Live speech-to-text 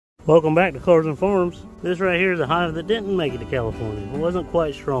Welcome back to Cars and Farms. This right here is a hive that didn't make it to California. It wasn't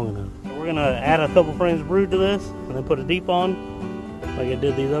quite strong enough. So we're gonna add a couple frames of brood to this and then put a deep on, like I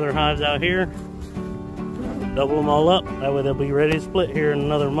did these other hives out here. Double them all up, that way they'll be ready to split here in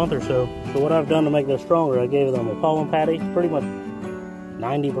another month or so. So what I've done to make this stronger, I gave them a pollen patty, pretty much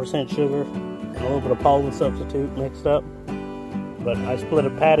 90% sugar, and a little bit of pollen substitute mixed up. But I split a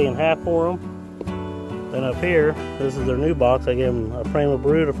patty in half for them. Then up here, this is their new box. I gave them a frame of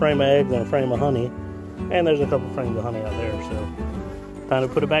brood, a frame of eggs, and a frame of honey. And there's a couple frames of honey out there, so time to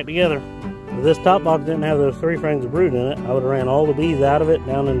put it back together. If this top box didn't have those 3 frames of brood in it, I would have ran all the bees out of it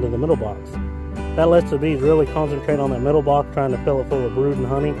down into the middle box. That lets the bees really concentrate on that middle box, trying to fill it full of brood and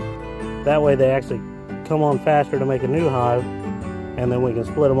honey. That way they actually come on faster to make a new hive, and then we can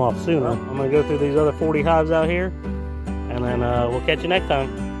split them off sooner. I'm gonna go through these other 40 hives out here, and then we'll catch you next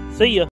time. See ya!